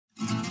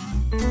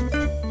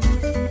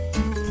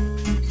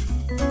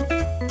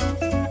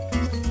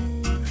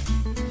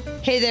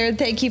Hey there,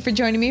 thank you for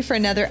joining me for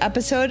another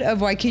episode of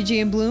YQG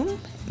in Bloom.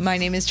 My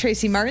name is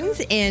Tracy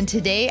Martins, and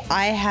today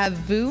I have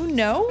Vu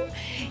No.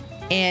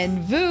 And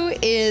Vu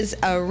is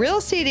a real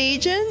estate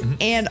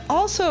agent and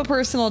also a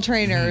personal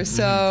trainer.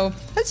 So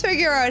let's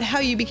figure out how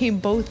you became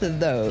both of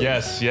those.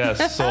 Yes.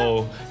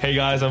 So, hey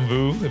guys, I'm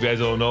Vu, if you guys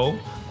don't know.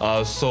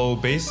 So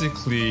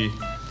basically,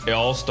 it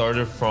all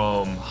started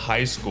from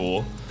high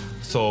school.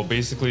 So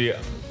basically,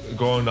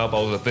 growing up,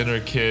 I was a thinner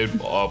kid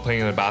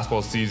playing in the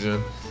basketball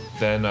season.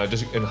 Then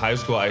just in high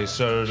school, I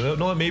started,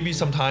 maybe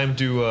some time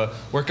to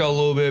work out a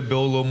little bit,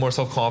 build a little more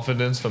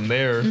self-confidence from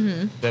there.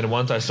 Then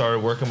once I started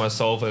working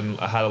myself and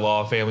I had a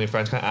lot of family and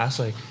friends kind of ask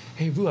like,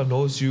 hey, Vu, I've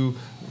noticed you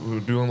were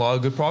doing a lot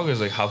of good progress.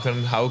 Like, how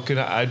can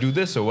I do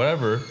this or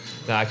whatever?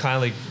 And I kind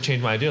of like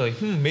changed my idea. Like,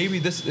 maybe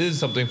this is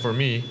something for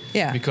me.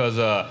 Yeah. Because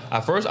at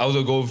first I was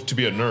going to go to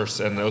be a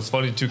nurse. And it was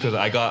funny too because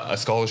I got a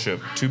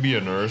scholarship to be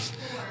a nurse.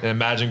 And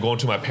imagine going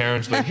to my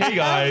parents like, hey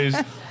guys,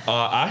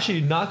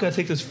 actually not gonna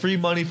take this free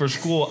money for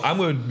school. I'm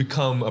gonna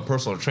become a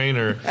personal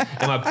trainer.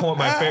 And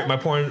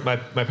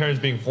my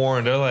parents being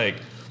foreign, they're like,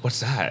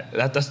 "What's that?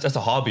 That's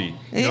a hobby."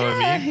 You know what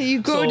I mean?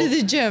 You go to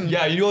the gym.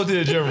 Yeah, you go to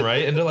the gym,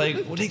 right? And they're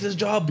like, "Well, take this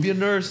job, be a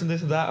nurse, and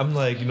this and that." I'm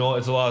like,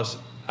 it's a lot.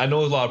 I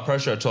know it's a lot of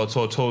pressure. So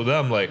I told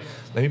them like,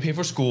 let me pay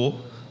for school.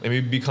 Let me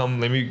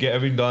get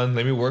everything done.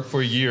 Let me work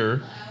for a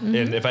year.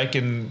 And if I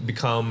can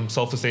become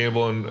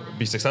self-sustainable and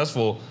be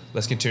successful,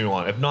 let's continue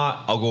on. If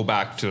not, I'll go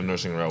back to the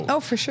nursing route. Oh,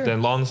 for sure.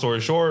 Then long story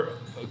short,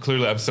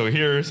 clearly I'm still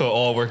here. So it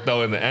all worked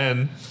out in the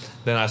end.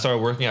 Then I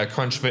started working at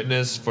Crunch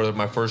Fitness for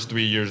my first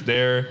 3 years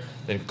there.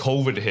 Then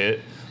COVID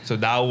hit. So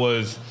that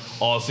was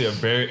honestly a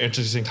very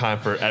interesting time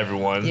for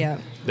everyone. Yeah.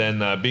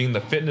 Then being in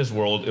the fitness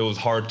world, it was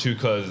hard too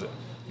because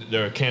they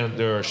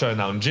were shutting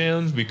down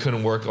gyms. We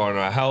couldn't work on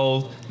our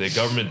health. The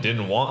government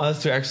didn't want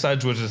us to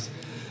exercise, which is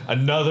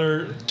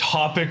another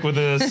topic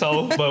within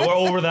itself. But we're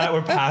over that.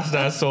 We're past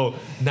that. So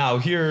now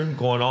here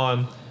going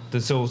on.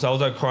 So I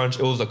was at Crunch.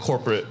 It was a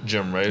corporate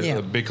gym, right? Yeah.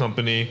 A big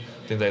company,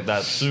 things like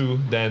that too.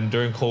 Then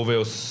during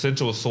COVID, since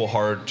it was so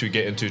hard to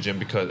get into a gym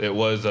because it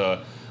was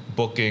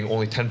booking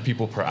only 10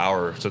 people per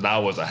hour. So that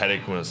was a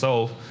headache in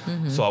itself.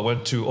 So I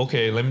went to,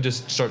 let me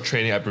just start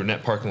training at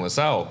Brunette Park in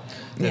LaSalle.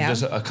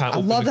 Just I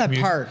love that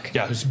park.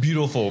 Yeah, it's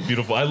beautiful.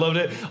 I loved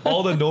it.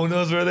 All the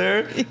nonas were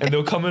there, and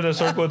they'll come in a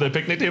circle with their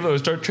picnic table and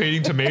start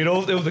trading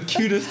tomatoes. It was the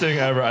cutest thing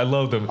ever. I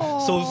loved them.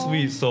 Aww. So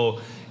sweet. So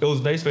it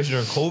was nice, especially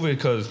during COVID,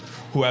 because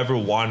whoever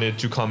wanted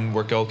to come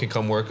work out can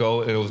come work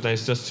out. And it was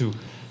nice just to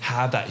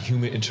have that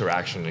human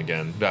interaction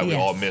again that we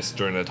all missed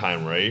during the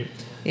time, right?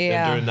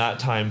 Yeah. And during that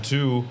time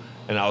too,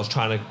 and I was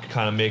trying to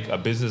kind of make a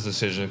business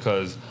decision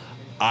because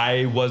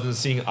I wasn't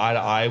seeing eye to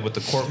eye with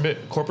the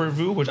corporate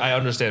view, which I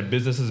understand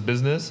business is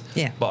business.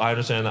 Yeah. But I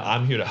understand that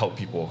I'm here to help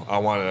people. I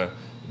want to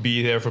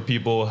be there for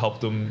people,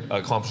 help them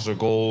accomplish their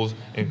goals,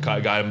 and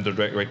guide them the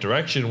right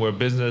direction. Where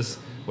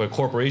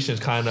corporations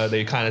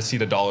they see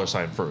the dollar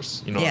sign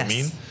first. You know what I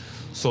mean?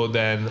 So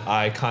then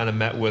I kind of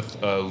met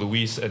with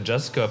Luis and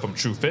Jessica from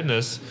True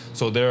Fitness.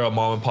 So they're a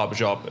mom and pop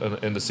shop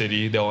in the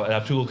city. They'll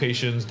have 2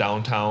 locations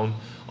downtown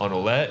on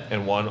Olette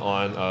and one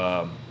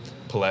on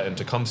Paulette and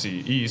Tecumseh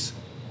East.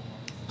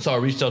 So I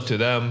reached out to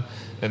them,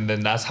 and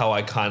then that's how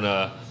I kind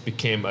of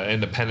became an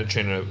independent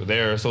trainer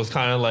there. So it's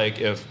kind of like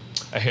if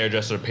a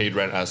hairdresser paid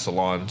rent at a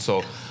salon.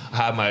 So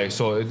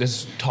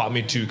this taught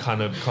me to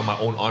kind of become my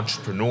own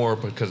entrepreneur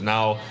because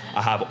now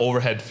I have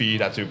overhead fee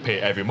that I have to pay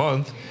every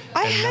month.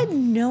 I had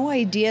no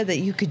idea that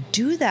you could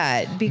do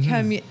that,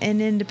 become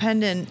an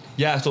independent.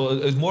 Yeah, so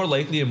it's more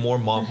likely in more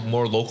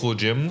local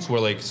gyms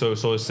where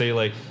so say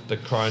like the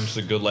Crunch,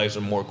 the Good Life,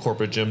 or more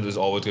corporate gyms is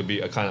always going to be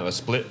a kind of a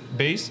split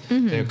base.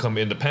 Then you come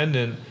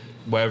independent,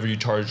 whatever you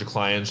charge your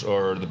clients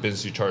or the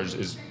business you charge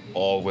is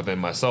all within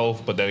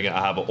myself. But then again,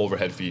 I have an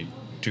overhead fee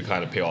to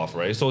kind of pay off,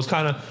 right? So it's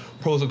kind of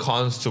pros and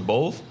cons to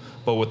both.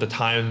 But at the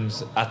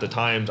times, I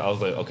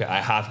was like, okay, I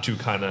have to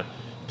kind of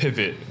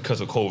pivot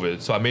because of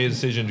COVID. So I made a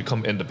decision to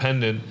become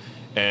independent,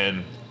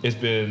 and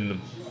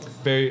I'm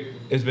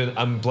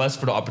blessed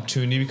for the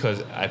opportunity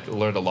because I've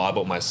learned a lot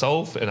about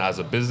myself and as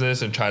a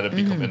business and trying to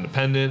become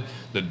independent,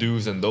 the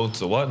do's and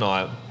don'ts and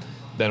whatnot.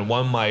 Then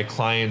one of my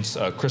clients,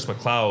 Chris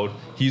McLeod,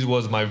 he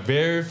was my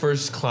very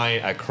first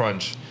client at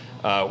Crunch.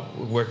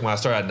 Working when I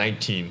started at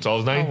 19. So I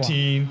was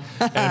 19,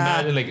 and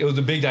imagine it was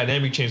a big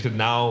dynamic change because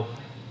now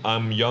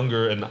I'm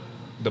younger and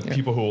the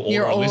people who are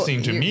older are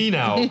listening to me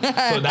now.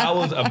 So that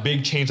was a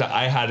big change that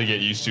I had to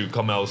get used to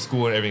coming out of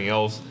school and everything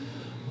else.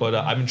 But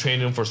I've been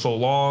training them for so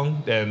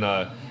long, and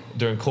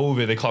during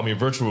COVID they called me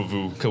Virtual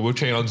Vu because we're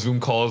training on Zoom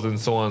calls and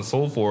so on and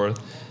so forth.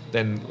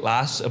 Then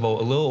about a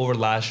little over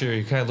last year,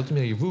 he kind of looked at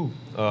me like, Vu,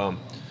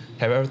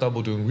 have you ever thought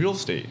about doing real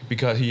estate?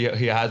 Because he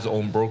has his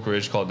own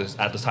brokerage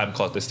at the time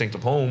called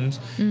Distinctive Homes,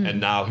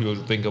 and now he was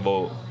thinking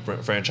about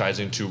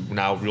franchising to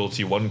now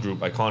Realty One Group,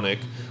 Iconic.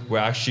 We're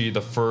actually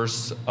the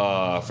first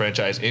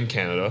franchise in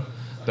Canada.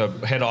 The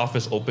head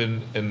office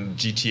opened in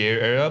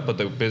GTA area, but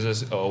the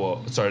business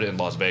started in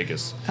Las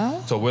Vegas.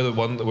 Oh. So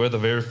we're the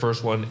very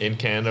first one in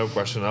Canada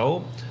rushing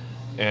out,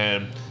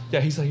 and yeah,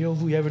 he's like, yo,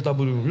 you ever thought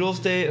about doing real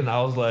estate? And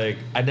I was like,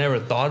 I never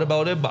thought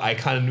about it, but I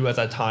kind of knew at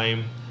that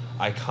time,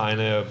 I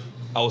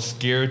was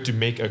scared to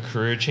make a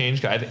career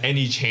change. 'Cause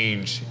any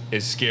change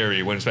is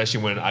scary,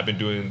 especially when I've been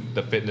doing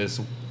the fitness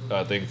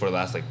thing for the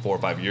last like 4 or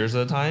 5 years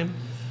at a time.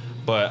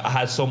 But I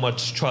had so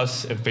much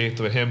trust and faith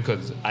with him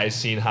because I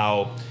seen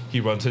how he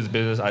runs his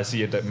business. I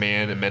see the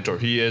man and mentor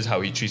he is, how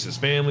he treats his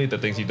family, the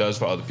things he does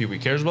for other people he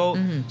cares about.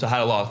 So I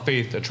had a lot of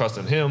faith and trust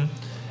in him.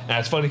 And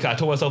it's funny because I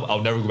told myself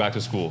I'll never go back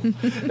to school.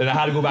 And I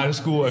had to go back to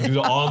school and do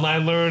the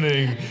online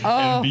learning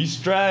and be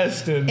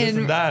stressed and this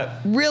and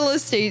that. Real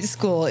estate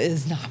school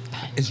is not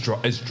fun. It's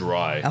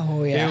dry.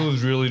 Oh, yeah. It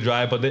was really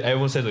dry. But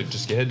everyone said, like,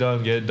 just get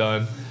it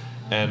done.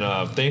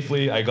 And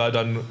thankfully, I got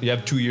done. You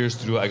have 2 years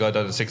to do it. I got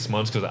done in 6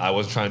 months because I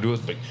wasn't trying to do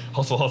it. Like,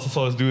 hustle,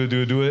 let's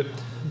do it.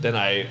 Then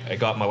I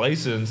got my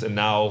license. And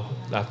now,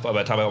 by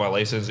the time I got my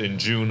license in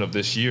June of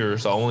this year,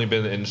 so I've only been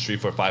in the industry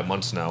for 5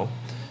 months now.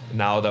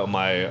 Now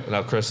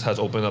Chris has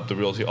opened up the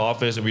realty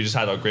office, and we just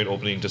had our great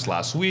opening just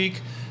last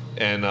week,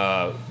 and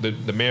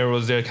the mayor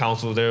was there,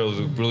 council was there. It was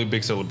a really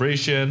big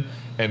celebration,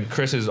 and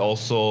Chris is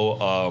also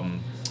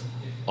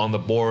on the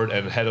board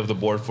and head of the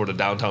board for the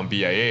downtown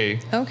BIA.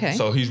 Okay.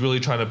 So he's really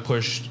trying to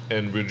push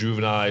and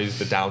rejuvenize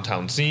the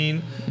downtown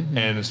scene,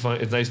 and it's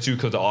fun. It's nice too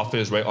because the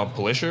office is right on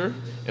Polisher,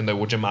 and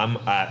the gym I'm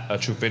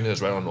at True Fitness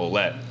is right on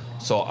Olette.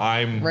 So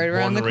I'm right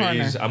around the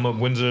corner. I'm a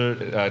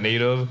Windsor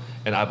native,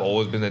 and I've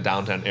always been in the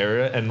downtown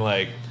area. And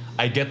like,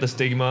 I get the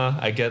stigma,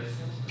 I get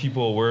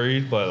people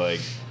worried, but like,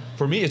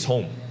 for me, it's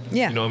home.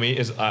 Yeah. You know what I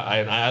mean?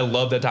 I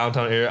love the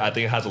downtown area. I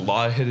think it has a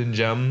lot of hidden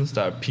gems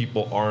that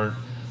people aren't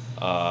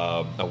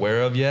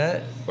aware of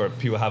yet, or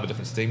people have a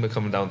different stigma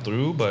coming down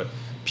through. But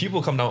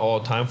people come down all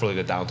the time for like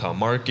the downtown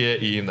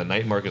market, even the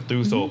night market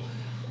through. So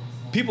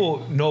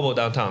people know about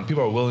downtown.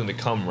 People are willing to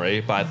come,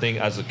 right? But I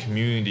think as a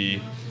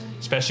community,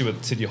 especially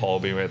with City Hall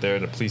being right there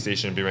and the police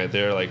station being right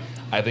there, like,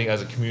 I think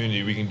as a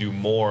community we can do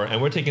more, and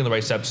we're taking the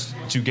right steps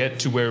to get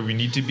to where we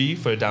need to be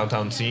for the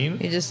downtown scene.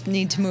 You just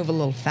need to move a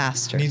little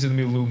faster. Needs to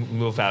move a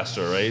little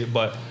faster, right?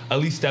 But at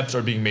least steps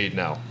are being made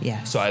now.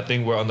 Yes. So I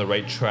think we're on the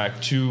right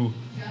track to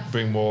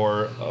bring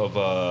more of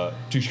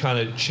to kind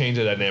of change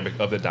the dynamic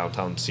of the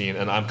downtown scene,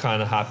 and I'm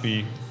kind of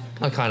happy.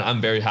 I'm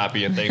very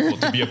happy and thankful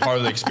to be a part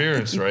of the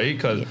experience, right?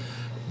 Because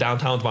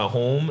downtown's my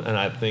home, and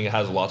I think it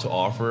has a lot to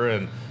offer,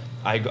 and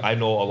I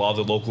know a lot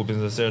of the local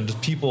business there, and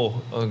just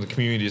people in the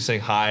community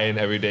saying hi and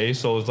every day.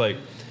 So it's like,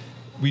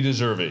 we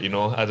deserve it,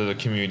 as a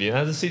community and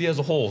as a city as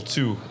a whole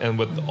too. And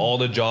with all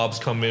the jobs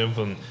coming in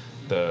from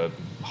the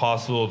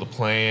hospital, the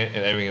plant,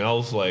 and everything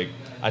else, like,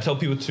 I tell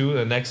people too, in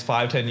the next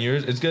 5-10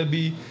 years, it's gonna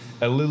be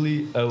a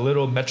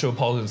little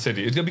metropolitan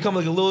city. It's gonna become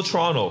like a little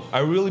Toronto. I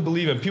really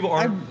believe it. People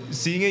aren't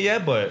seeing it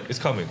yet, but it's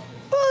coming.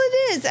 Well,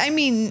 it is. I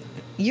mean,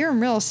 you're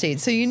in real estate,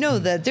 so you know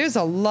that there's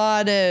a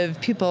lot of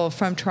people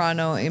from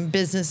Toronto and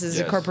businesses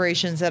and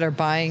corporations that are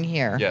buying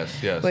here.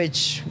 Yes.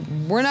 Which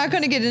we're not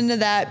going to get into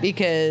that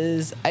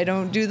because I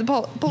don't do the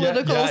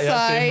political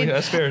side.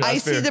 That's fair. I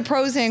see the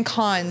pros and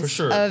cons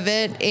of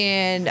it,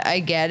 and I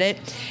get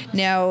it.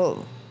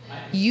 Now,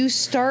 you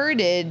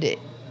started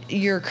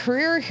your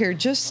career here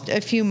just a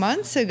few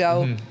months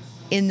ago.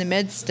 In the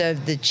midst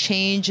of the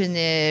change in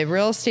the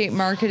real estate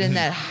market, and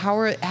that,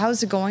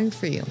 how's it going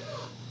for you?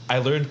 I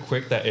learned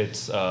quick that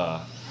it's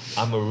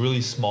I'm a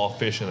really small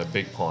fish in a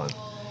big pond,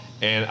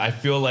 and I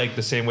feel like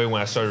the same way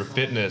when I started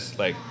fitness.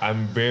 Like,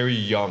 I'm very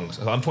young.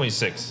 So I'm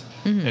 26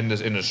 in this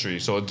industry,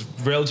 so it's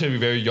relatively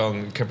very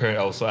young compared to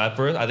else. So at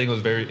first, I think it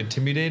was very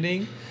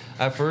intimidating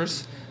at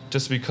first,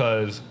 just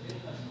because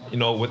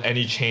with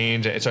any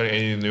change and starting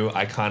anything new,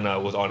 I kind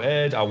of was on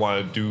edge. I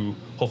want to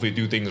hopefully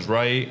do things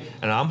right,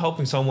 and I'm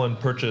helping someone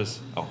purchase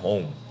a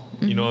home.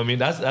 You know what I mean?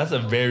 That's a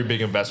very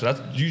big investment.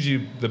 That's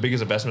usually the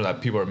biggest investment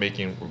that people are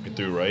making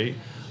through, right?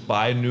 But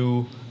I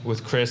knew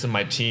with Chris and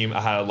my team,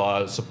 I had a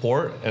lot of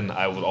support, and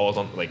I was always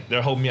on, like,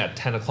 they're helping me at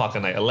 10 o'clock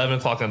at night, 11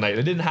 o'clock at night.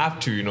 They didn't have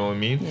to, you know what I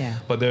mean? Yeah.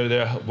 But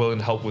they're willing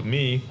to help with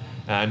me,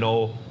 and I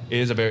know it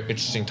is a very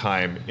interesting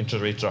time.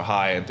 Interest rates are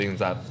high and things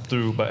that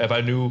through. But if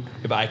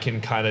I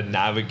can kind of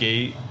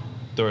navigate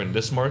during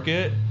this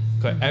market,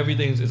 because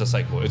everything is a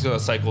cycle. It's going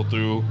to cycle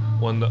through.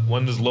 When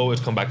it's low,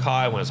 it's come back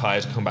high. When it's high,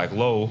 it's come back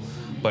low.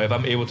 But if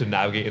I'm able to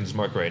navigate in this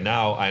market right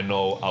now, I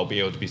know I'll be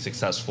able to be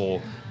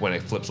successful when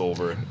it flips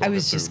over. I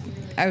was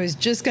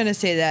just going to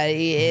say that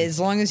as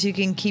long as you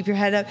can keep your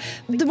head up.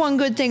 The one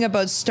good thing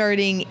about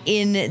starting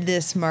in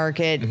this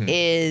market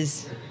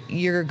is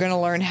you're going to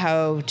learn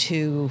how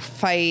to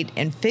fight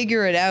and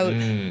figure it out,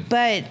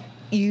 but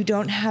you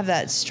don't have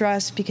that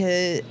stress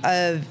because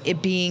of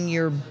it being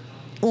your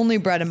only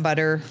bread and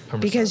butter, 100%.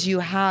 Because you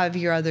have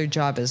your other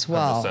job as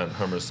well.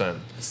 100%.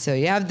 So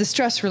you have the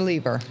stress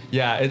reliever.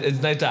 Yeah,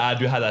 it's nice that I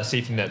do have that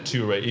safety net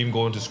too, right? Even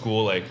going to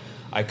school, like,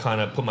 I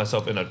kind of put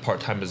myself in a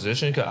part-time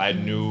position because I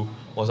knew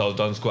once I was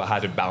done school, I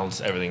had to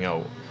balance everything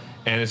out.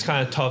 And it's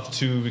kind of tough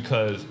too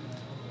because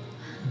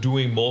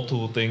doing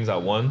multiple things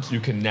at once, you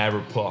can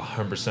never put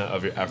 100%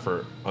 of your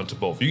effort onto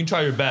both. You can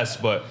try your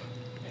best, but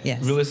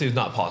realistically, it's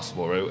not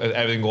possible, right?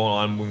 Everything going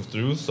on, moving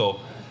through. So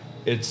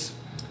it's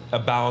a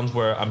balance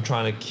where I'm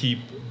trying to keep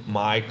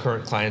my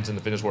current clients in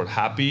the fitness world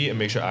happy and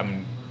make sure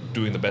I'm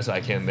doing the best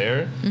I can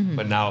there.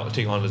 But now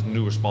taking on this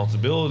new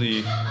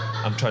responsibility,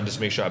 I'm trying to just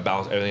make sure I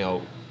balance everything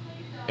out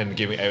and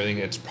giving everything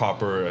its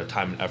proper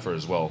time and effort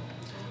as well.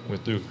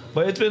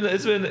 But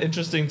it's been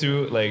interesting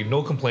too. Like,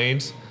 no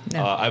complaints.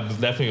 No. I've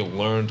definitely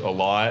learned a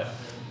lot.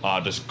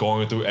 Just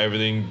going through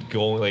everything.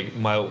 Like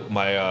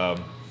my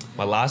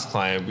last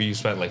client, we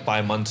spent like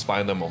 5 months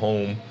finding them a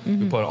home.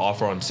 We put an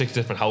offer on 6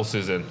 different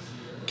houses and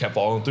kept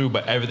following through.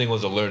 But everything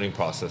was a learning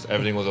process.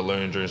 Everything was a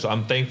learning journey. So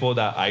I'm thankful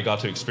that I got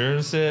to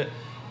experience it,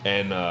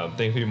 and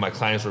thankfully my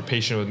clients were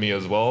patient with me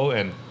as well.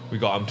 And we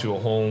got them to a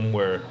home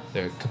where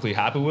they're completely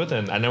happy with.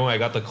 And I know when I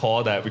got the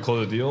call that we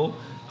closed the deal,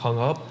 hung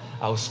up,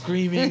 I was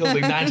screaming. It was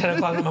like 9, 10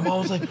 o'clock. And my mom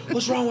was like,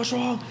 what's wrong?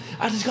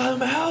 I just got in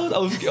my house. I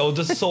was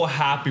just so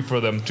happy for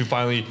them to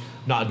finally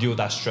not deal with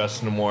that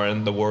stress no more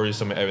and the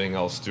worrisome and everything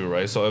else too,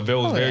 right? So it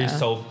was very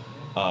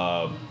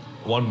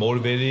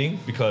motivating,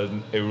 because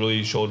it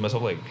really showed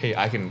myself like, hey,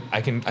 I can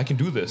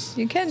do this.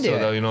 You can do it.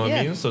 That, you know what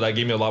I mean? So that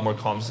gave me a lot more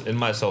confidence in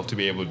myself to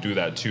be able to do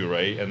that too,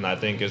 right? And I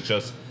think it's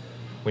just,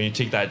 when you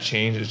take that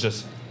change, it's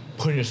just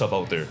putting yourself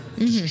out there,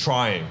 just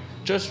trying.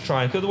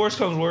 Because the worst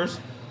comes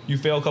worst. You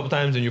fail a couple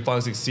times and you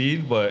finally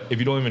succeed, but if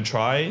you don't even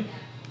try,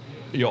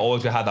 you're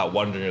always gonna have that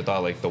wonder in your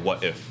thought, like the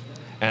what if.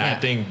 And I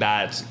think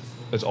that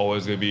is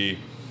always gonna be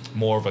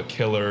more of a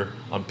killer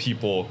on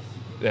people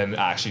than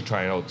actually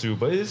trying out too.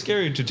 But it's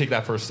scary to take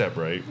that first step,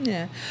 right?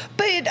 Yeah.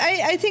 But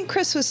I think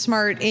Chris was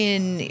smart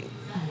in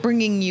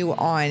bringing you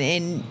on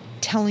and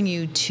telling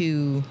you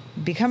to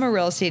become a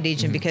real estate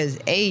agent because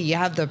A, you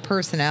have the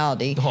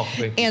personality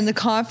and the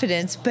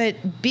confidence,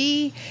 but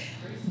B,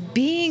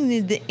 being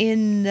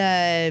in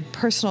the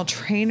personal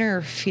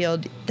trainer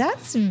field,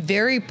 that's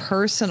very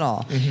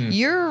personal.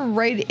 You're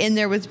right in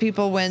there with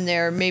people when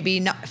they're maybe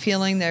not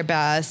feeling their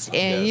best,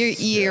 and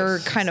you're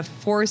kind of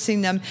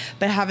forcing them,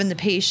 but having the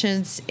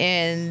patience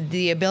and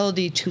the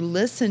ability to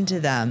listen to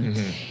them.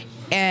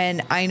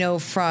 And I know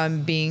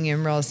from being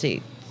in real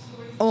estate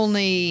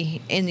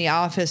only in the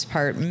office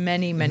part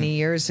many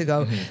years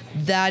ago,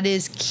 that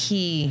is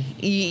key.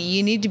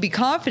 You need to be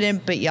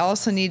confident, but you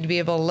also need to be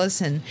able to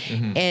listen,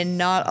 and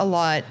not a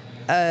lot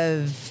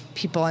of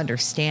people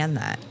understand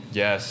that.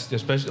 Yes,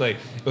 especially, like,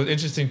 it was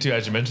interesting too,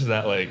 as you mentioned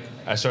that, like,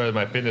 I started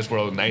my fitness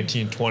world in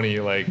 1920,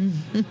 like,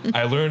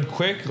 I learned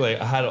quick, like,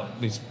 I had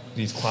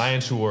these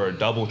clients who were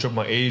double, triple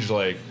my age,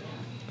 like,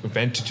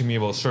 venting to me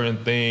about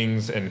certain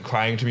things and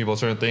crying to me about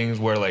certain things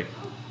where, like,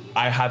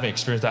 I haven't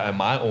experienced that in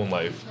my own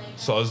life.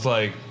 So I was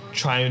like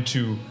trying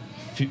to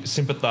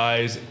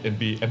sympathize and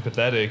be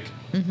empathetic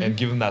and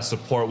give them that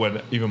support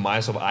when even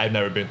myself, I've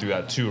never been through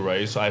that too,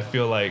 right? So I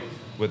feel like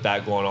with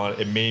that going on,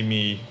 it made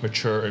me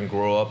mature and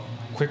grow up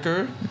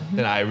quicker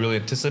than I really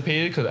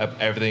anticipated, because of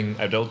everything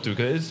I've dealt through.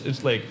 Because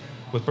it's like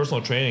with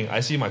personal training,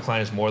 I see my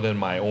clients more than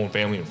my own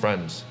family and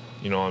friends.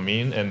 You know what I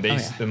mean? And they,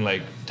 and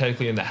like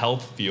technically in the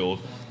health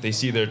field, they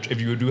see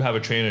if you do have a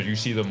trainer, you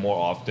see them more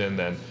often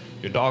than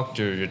your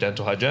doctor, your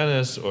dental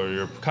hygienist, or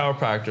your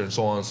chiropractor, and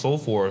so on and so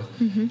forth.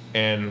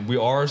 And we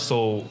are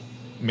so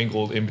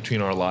mingled in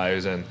between our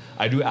lives, and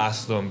I do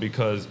ask them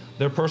because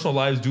their personal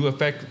lives do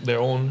affect their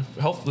own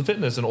health, the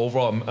fitness, and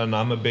overall. And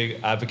I'm a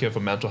big advocate for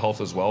mental health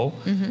as well.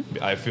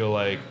 I feel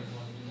like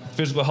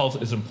physical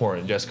health is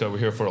important, Jessica. We're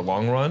here for the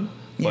long run,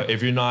 but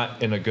if you're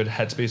not in a good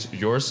headspace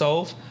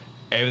yourself,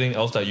 everything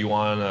else that you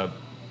want to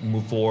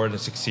move forward and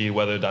succeed,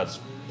 whether that's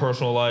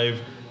personal life,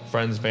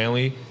 friends,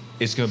 family,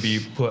 it's going to be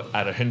put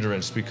at a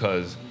hindrance,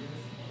 because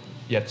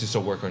you have to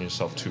still work on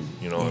yourself too.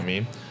 You know what I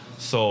mean?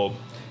 So,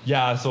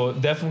 so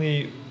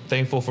definitely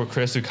thankful for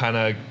Chris to kind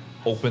of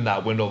open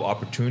that window of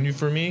opportunity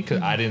for me,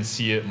 because I didn't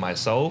see it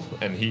myself.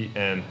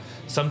 And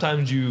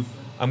sometimes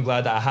I'm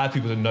glad that I had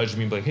people to nudge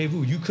me and be like, hey,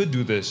 Vu, you could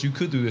do this,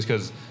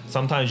 because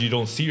sometimes you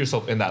don't see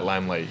yourself in that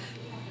limelight.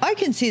 I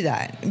can see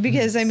that,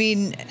 because I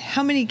mean,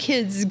 how many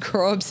kids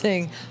grow up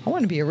saying, I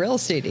want to be a real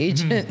estate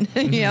agent?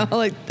 You know,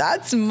 like,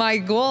 that's my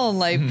goal in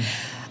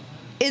life.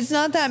 It's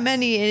not that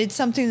many. It's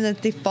something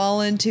that they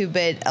fall into,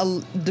 but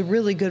the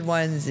really good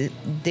ones,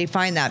 they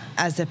find that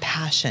as a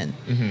passion.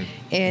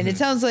 And it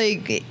sounds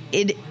like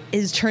it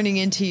is turning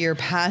into your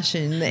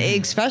passion,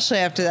 especially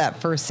after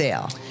that first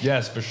sale.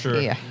 Yes, for sure.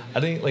 Yeah.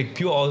 I think, like,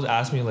 people always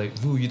ask me, like,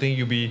 Vu, you think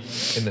you'll be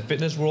in the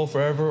fitness world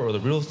forever or the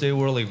real estate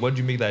world? Like, what did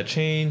you make that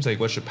change?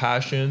 Like, what's your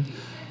passion?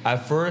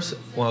 At first,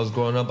 when I was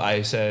growing up,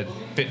 I said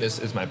fitness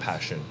is my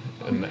passion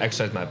and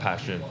exercise is my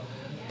passion.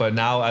 But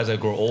now, as I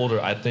grow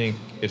older, I think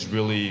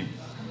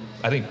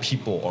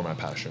people are my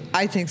passion.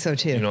 I think so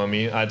too. You know what I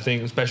mean? I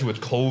think, especially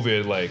with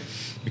COVID, like,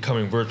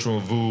 becoming virtual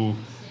Vu,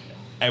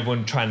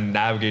 everyone trying to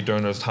navigate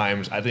during those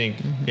times, I think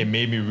it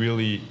made me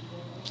really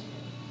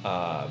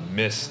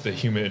miss the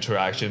human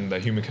interaction, the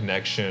human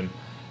connection,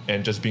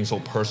 and just being so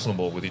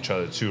personable with each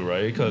other too,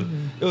 right? Because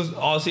it was,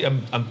 honestly,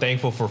 I'm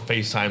thankful for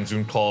FaceTime,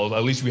 Zoom calls.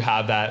 At least we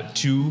have that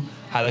to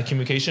have that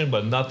communication,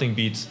 but nothing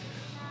beats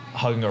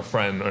hugging a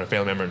friend or a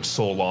family member in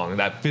so long,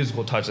 that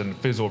physical touch and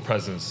physical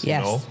presence, you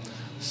know?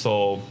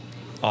 So,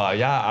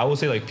 I would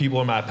say, like, people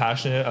are mad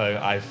passionate.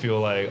 I feel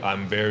like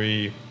I'm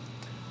very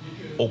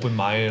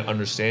open-minded and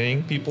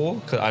understanding people,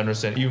 because I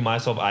understand even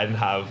myself, I didn't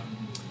have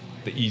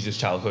the easiest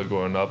childhood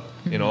growing up,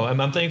 you know,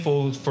 and I'm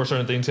thankful for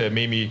certain things that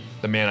made me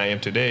the man I am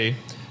today.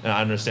 And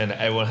I understand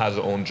that everyone has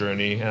their own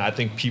journey, and I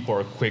think people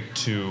are quick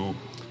to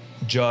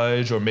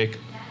judge or make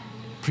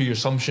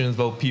pre-assumptions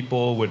about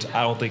people, which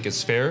I don't think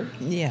is fair.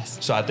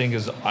 Yes. So I think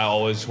I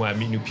always, when I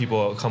meet new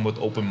people, I come with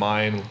open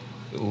mind,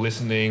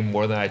 listening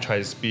more than I try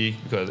to speak,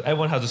 because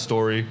everyone has a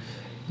story,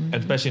 and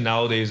especially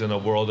nowadays in a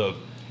world of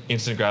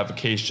instant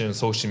gratification,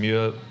 social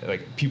media,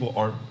 like people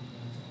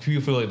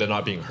feel like they're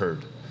not being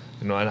heard,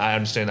 you know, and I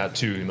understand that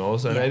too, you know.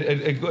 So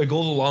it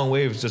goes a long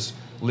way with just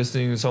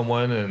listening to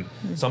someone, and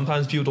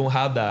sometimes people don't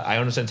have that. I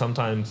understand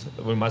sometimes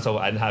with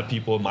myself, I didn't have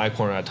people in my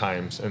corner at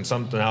times, and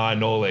now I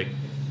know, like,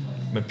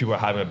 when people are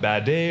having a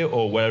bad day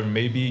or whatever it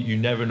may be, you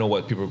never know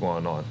what people are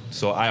going on.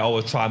 So I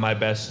always try my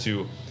best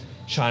to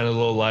shine a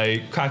little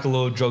light, crack a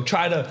little joke,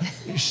 try to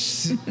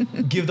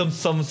give them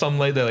some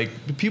light that,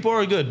 like, people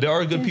are good. There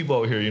are good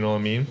people out here, you know what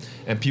I mean?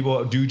 And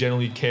people do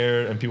generally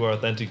care, and people are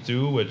authentic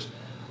too, which,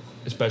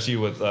 especially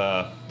with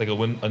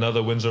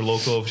another Windsor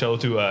local, shout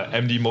out to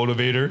MD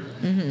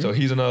Motivator. So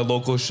he's another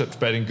local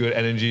spreading good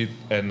energy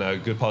and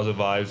good positive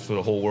vibes for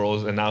the whole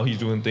world, and now he's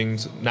doing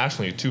things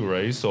nationally too,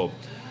 right? So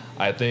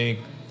I think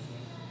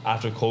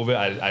after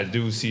COVID, I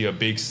do see a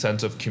big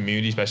sense of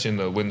community, especially in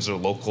the Windsor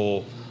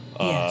local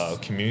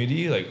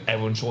community. Like,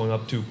 everyone showing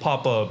up to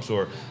pop-ups,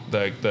 or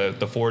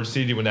the Forge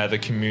City when they had the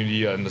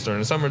community during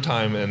the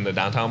summertime in the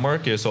downtown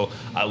market. So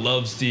I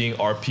love seeing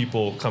our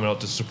people coming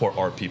out to support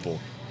our people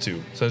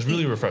too. So it's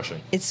really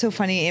refreshing. It's so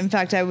funny. In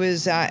fact, I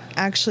was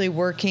actually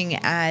working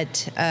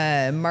at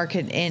a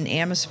market in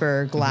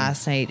Amherstburg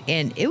last night,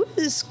 and it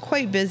was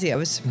quite busy. I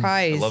was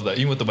surprised. I love that.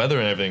 Even with the weather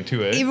and everything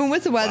too, eh? Even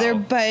with the weather,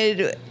 Wow.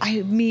 but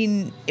I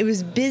mean, it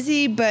was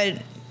busy,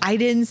 but I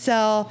didn't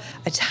sell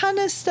a ton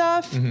of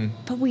stuff,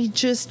 but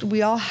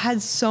we all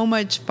had so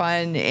much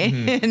fun,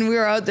 and we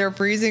were out there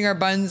freezing our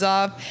buns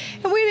off,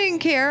 and we didn't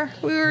care.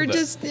 We were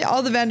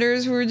all the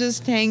vendors, we were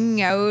just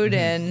hanging out,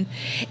 and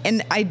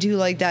I do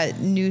like that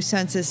new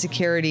sense of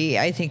security.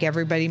 I think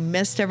everybody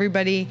missed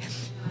everybody,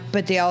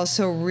 but they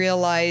also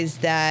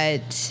realized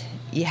that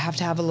you have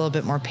to have a little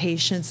bit more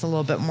patience, a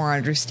little bit more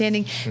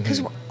understanding, because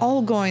we're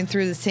all going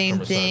through the same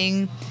 100%.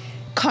 thing.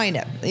 Kind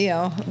of, you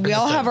know, we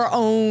all have our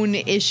own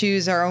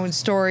issues, our own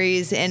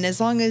stories, and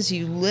as long as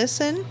you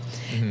listen,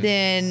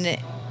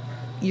 then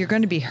you're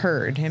going to be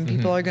heard, and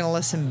people are going to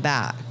listen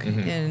back.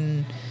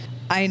 And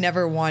I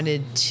never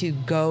wanted to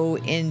go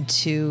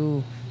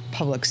into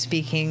public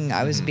speaking.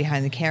 I was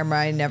behind the camera.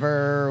 I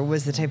never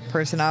was the type of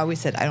person. I always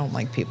said I don't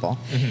like people,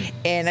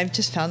 and I've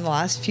just found the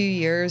last few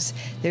years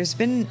there's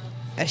been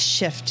a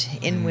shift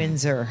in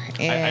Windsor,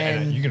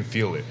 and you can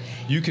feel it.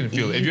 You can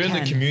feel it. If you're in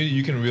the community,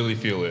 you can really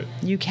feel it.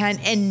 You can.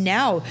 And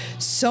now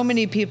so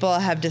many people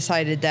have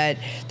decided that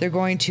they're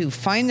going to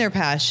find their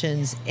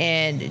passions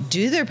and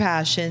do their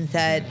passions,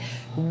 that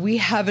we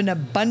have an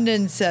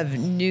abundance of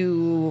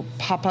new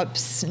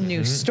pop-ups,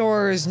 new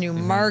stores, new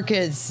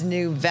markets,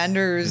 new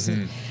vendors.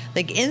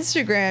 Like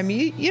Instagram,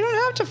 you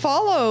don't have to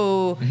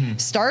follow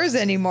stars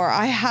anymore.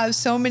 I have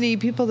so many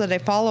people that I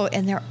follow,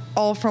 and they're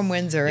all from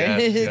Windsor.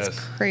 It's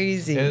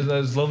crazy. And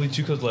it's lovely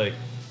too, because, like,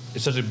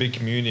 it's such a big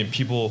community, and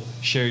people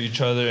share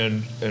each other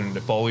and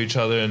follow each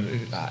other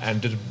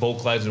and just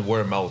vocalize and word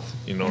of mouth.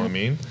 You know what I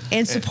mean?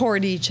 And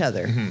support each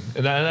other. And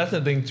that's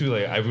the thing too.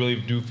 Like, I really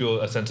do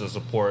feel a sense of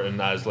support,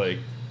 and as like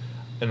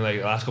in like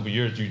the last couple of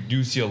years, you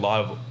do see a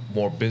lot of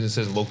more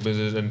businesses, local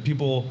businesses, and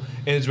people,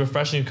 and it's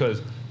refreshing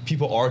because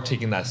people are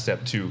taking that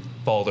step to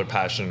follow their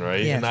passion,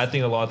 right? Yes. And I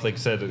think a lot, like I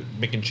said,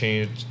 making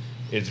change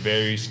is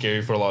very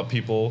scary for a lot of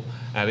people.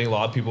 And I think a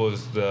lot of people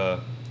is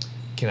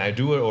can I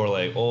do it, or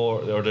like,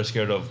 or they're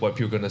scared of what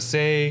people are gonna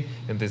say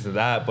and this and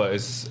that. But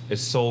it's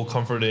so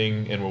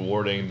comforting and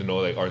rewarding to know,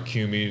 like, our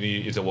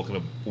community is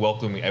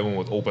welcoming everyone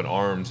with open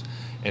arms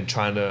and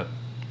trying to.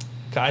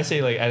 Can I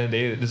say, like, at the end of the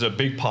day, there's a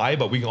big pie,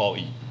 but we can all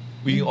eat.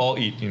 We can all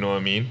eat. You know what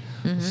I mean?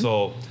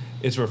 So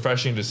it's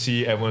refreshing to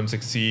see everyone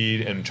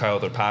succeed and try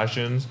out their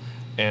passions,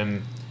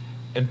 and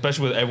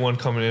especially with everyone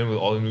coming in with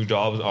all the new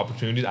jobs and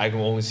opportunities, I can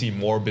only see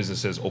more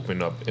businesses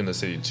open up in the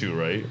city too,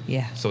 right?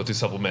 Yeah. So to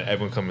supplement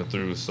everyone coming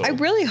through. So I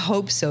really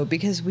hope so,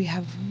 because we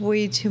have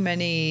way too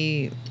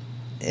many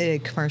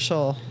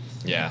commercial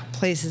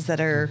places that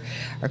are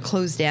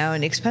closed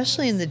down,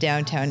 especially in the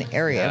downtown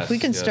area. Yes, if we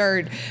can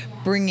start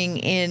bringing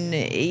in,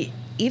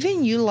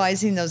 even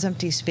utilizing those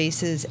empty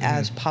spaces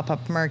as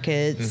pop-up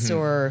markets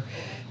or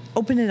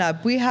open it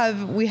up. We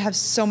have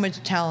so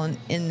much talent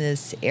in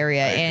this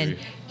area, and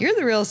you're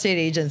the real estate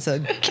agent, so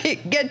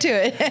get to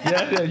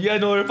it. You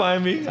guys know where to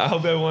find me. I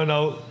help everyone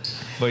out.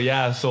 But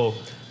yeah, so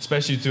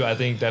especially too, I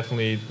think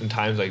definitely in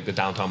times like the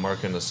downtown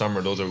market in the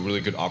summer, those are really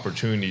good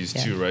opportunities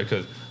too, right?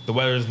 Because the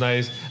weather is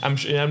nice.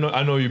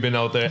 I know you've been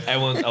out there.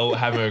 Everyone's out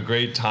having a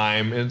great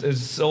time.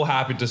 It's so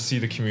happy to see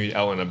the community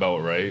out and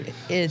about, right?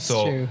 It's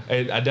true.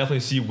 I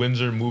definitely see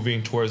Windsor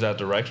moving towards that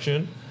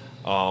direction.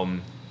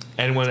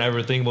 Anyone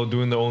ever think about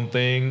doing their own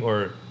thing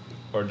or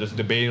just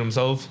debating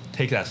themselves,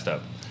 take that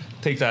step.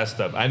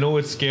 I know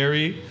it's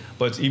scary,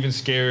 Mm-hmm. but it's even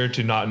scarier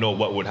to not know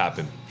what would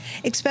happen.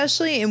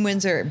 Especially in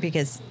Windsor,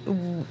 because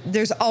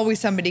there's always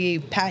somebody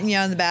patting you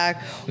on the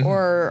back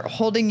or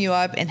holding you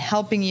up and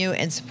helping you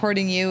and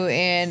supporting you.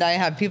 And I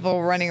have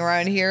people running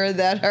around here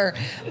that are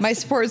my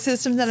support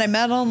system that I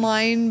met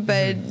online.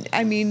 But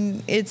I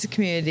mean, it's a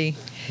community.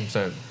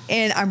 100%.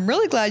 And I'm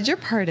really glad you're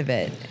part of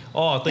it.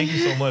 Oh, thank you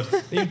so much.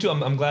 You too.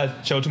 I'm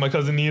glad. Shout out to my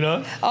cousin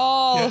Nina.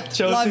 Oh,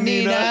 shout love out to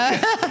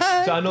Nina.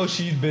 So I know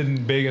she's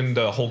been big in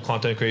the whole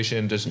content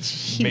creation,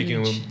 just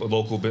making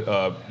local,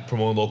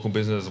 promoting local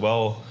business as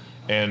well.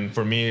 And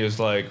for me, it's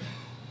like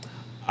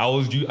I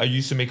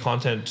used to make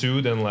content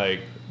too. Then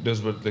like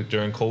this was like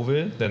during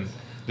COVID. Then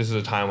this is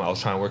a time when I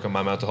was trying to work on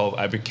my mental health.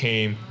 It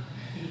became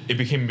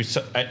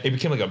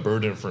like a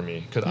burden for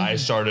me because I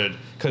started,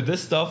 because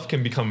this stuff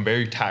can become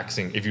very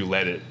taxing if you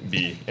let it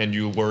be and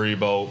you worry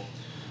about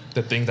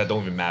the things that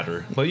don't even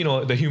matter. But you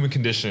know, the human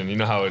condition, you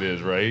know how it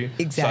is, right?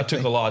 Exactly. So I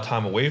took a lot of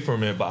time away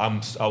from it, but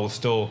I was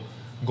still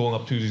going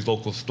up to these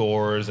local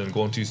stores and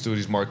going to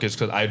these markets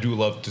because I do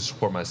love to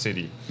support my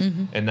city.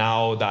 And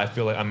now that I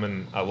feel like I'm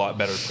in a lot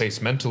better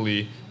place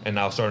mentally, and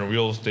now starting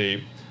real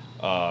estate,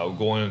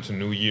 going into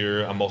new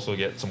year, I'm also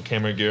get some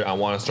camera gear. I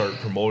want to start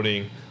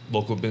promoting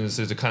local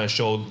businesses to kind of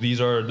show these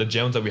are the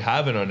gems that we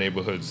have in our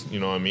neighborhoods, you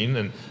know what I mean?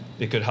 And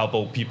it could help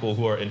out people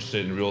who are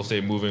interested in real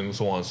estate, moving,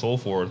 so on and so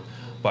forth.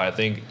 But I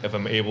think if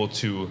I'm able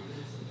to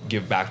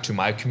give back to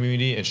my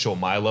community and show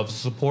my love and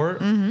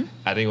support,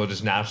 I think it'll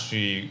just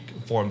naturally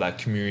form that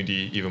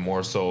community even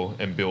more so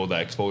and build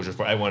that exposure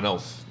for everyone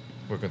else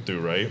working through,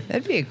 right?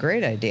 That'd be a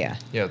great idea.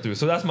 Yeah,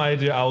 so that's my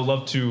idea. I would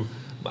love to,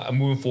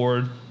 moving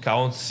forward, I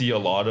don't see a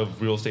lot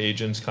of real estate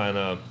agents kind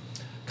of,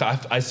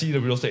 I see the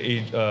real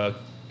estate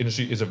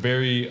industry is a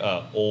very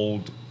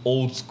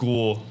old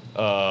school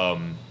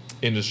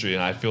industry,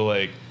 and I feel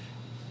like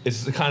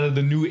it's kind of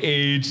the new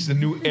age, the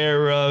new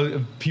era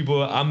of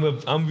people. I'm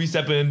gonna be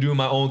stepping in and doing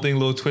my own thing, a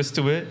little twist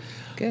to it.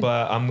 Good.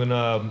 But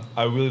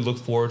I really look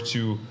forward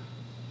to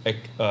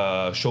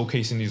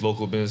showcasing these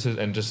local businesses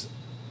and just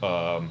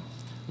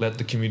let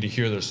the community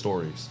hear their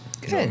stories.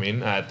 Good. You know what I mean?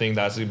 And I think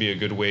that's gonna be a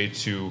good way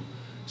to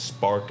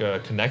spark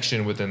a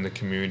connection within the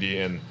community,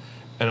 and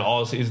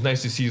also it's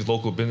nice to see these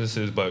local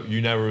businesses, but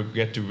you never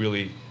get to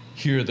really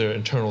hear their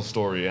internal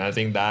story. And I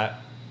think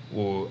that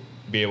will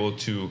be able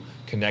to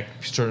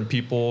connect certain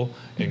people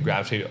and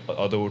gravitate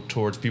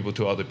towards people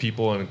to other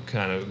people and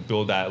kind of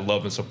build that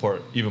love and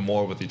support even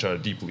more with each other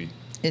deeply.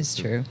 It's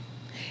true.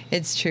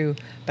 It's true.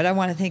 But I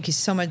want to thank you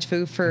so much,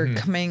 Vu, for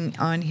coming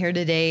on here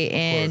today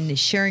and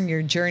sharing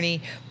your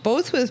journey,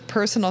 both with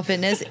personal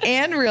fitness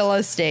and real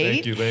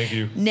estate. Thank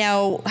you.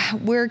 Now,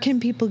 where can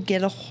people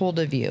get a hold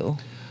of you?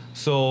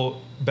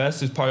 So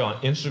best is probably on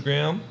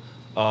Instagram.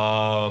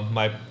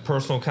 My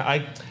personal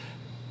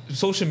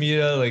social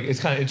media, like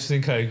it's kind of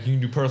interesting. Kind of you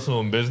can do personal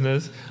and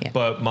business,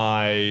 but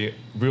my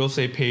real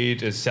estate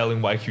page is Selling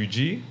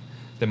YQG.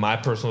 Then my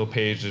personal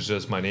page is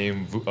just my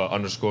name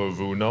 _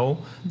 Vu No.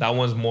 That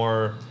one's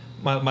more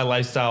my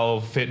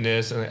lifestyle,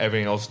 fitness, and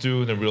everything else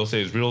too. Then real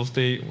estate is real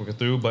estate, working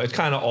through. But it's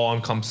kind of all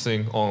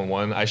encompassing all in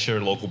one. I share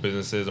local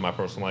businesses and my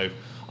personal life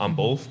on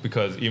both,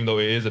 because even though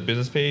it is a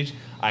business page,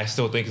 I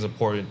still think it's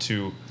important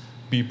to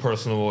be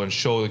personal and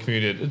show the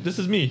community this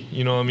is me,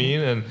 you know what I mean?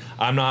 And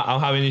I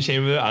don't have any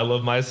shame of it. I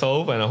love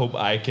myself, and I hope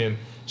I can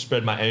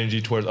spread my energy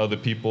towards other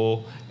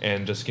people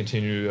and just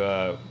continue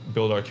to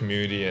build our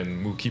community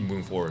and keep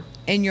moving forward.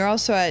 And you're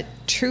also at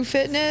True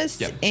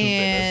Fitness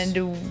and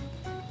Fitness.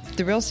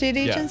 The real estate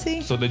agency?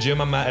 Yeah. So the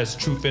gym I'm at is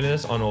True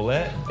Fitness on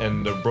Olette,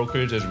 and the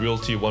brokerage is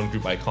Realty One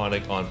Group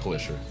Iconic on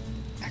Polisher.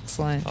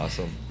 Excellent.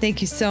 Awesome.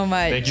 Thank you so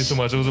much. Thank you so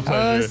much. It was a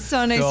pleasure. Oh,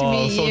 so nice to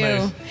meet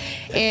you.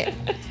 Nice.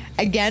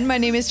 Again, my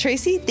name is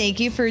Tracy. Thank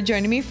you for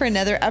joining me for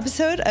another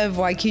episode of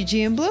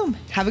YQG and Bloom.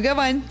 Have a good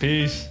one.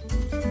 Peace.